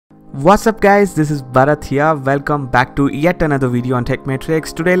What's up guys, this is Bharat here. Welcome back to yet another video on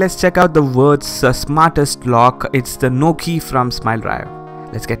TECHMATRIX. Today let's check out the world's smartest lock. It's the Nokē from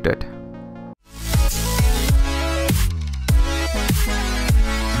Smiledrive. Let's get to it.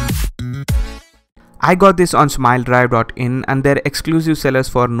 I got this on Smiledrive.in and they're exclusive sellers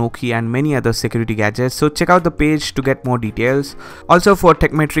for Nokē and many other security gadgets, so check out the page to get more details. Also for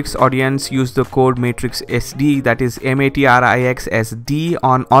TECHMATRIX audience, use the code MATRIXSD, that is MATRIXSD,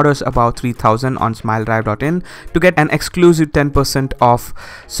 on orders above 3000 on Smiledrive.in to get an exclusive 10% off.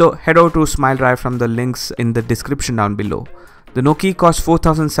 So head over to Smiledrive from the links in the description down below. The Nokē costs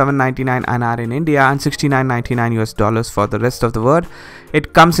 4,799 INR in India and $69.99 US for the rest of the world.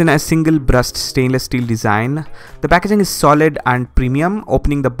 It comes in a single brushed stainless steel design. The packaging is solid and premium.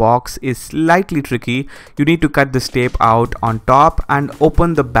 Opening the box is slightly tricky. You need to cut this tape out on top and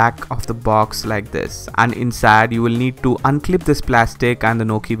open the back of the box like this. And inside you will need to unclip this plastic and the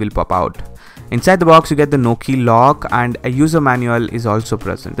Nokē will pop out. Inside the box you get the Nokē lock and a user manual is also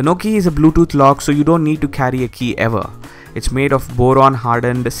present. The Nokē is a Bluetooth lock, so you don't need to carry a key ever. It's made of boron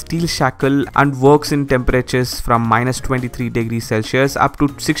hardened steel shackle and works in temperatures from -23 degrees Celsius up to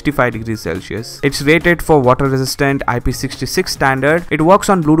 65 degrees Celsius. It's rated for water resistant IP66 standard. It works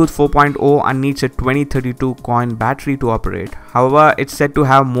on Bluetooth 4.0 and needs a 2032 coin battery to operate. However, it's said to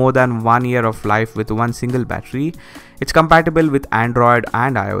have more than 1 year of life with one single battery. It's compatible with Android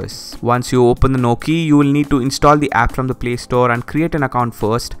and iOS. Once you open the Nokē, you will need to install the app from the Play Store and create an account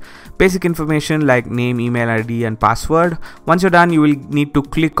first. Basic information like name, email ID and password. Once you're done, you will need to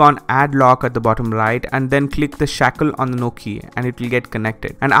click on Add Lock at the bottom right and then click the shackle on the Nokē and it will get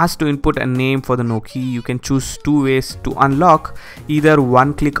connected. And asked to input a name for the Nokē, you can choose two ways to unlock. Either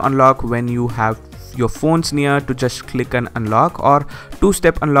one click unlock when you have your phone's near to just click and unlock, or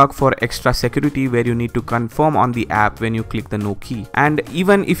two-step unlock for extra security where you need to confirm on the app when you click the Nokē. And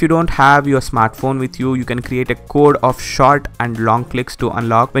even if you don't have your smartphone with you, you can create a code of short and long clicks to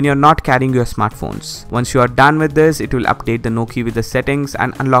unlock when you're not carrying your smartphones. Once you are done with this, it will update the Nokē with the settings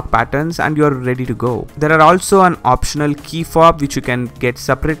and unlock patterns and you're ready to go. There are also an optional key fob which you can get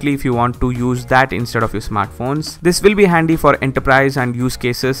separately if you want to use that instead of your smartphones. This will be handy for enterprise and use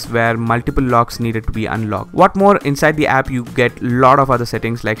cases where multiple locks needed to be unlocked. What more, inside the app you get a lot of other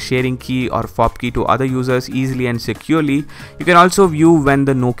settings like sharing key or fob key to other users easily and securely. You can also view when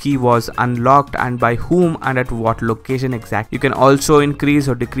the Nokē was unlocked and by whom and at what location exactly. You can also increase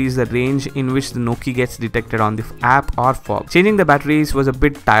or decrease the range in which the Nokē gets detected on the app or fob. Changing the batteries was a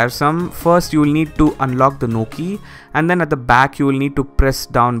bit tiresome. First you will need to unlock the Nokē and then at the back you will need to press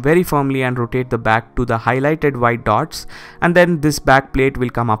down very firmly and rotate the back to the highlighted white dots, and then this back plate will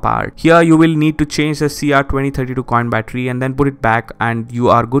come apart. Here you will need to change the CR2032 coin battery and then put it back and you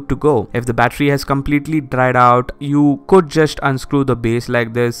are good to go. If the battery has completely dried out, you could just unscrew the base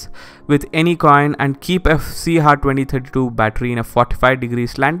like this with any coin and keep a CR2032 battery in a 45-degree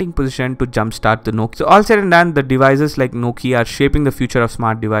slanting position to jumpstart the Nokē. So all said and done, the devices like Nokē are shaping the future of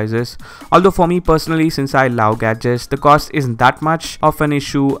smart devices. Although for me personally, since I love gadgets, the cost isn't that much of an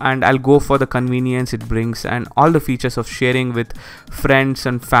issue and I'll go for the convenience it brings and all the features of sharing with friends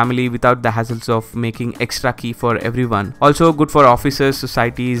and family without the hassles of making extra key for everyone. Also good for offices,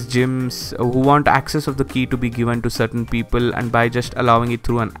 societies, gyms who want access of the key to be given to certain people, and by just allowing it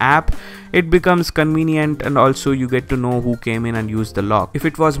through an app, it becomes convenient and also you get to know who came in and used the lock. If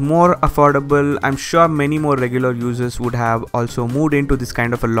it was more affordable, I'm sure many more regular users would have also moved into this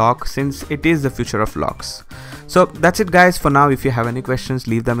kind of a lock since it is the future of locks. So that's it guys for now. If you have any questions,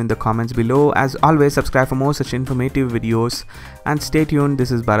 leave them in the comments below. As always, subscribe for more such informative videos and stay tuned.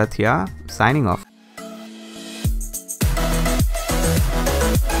 This is Bharat here, signing off.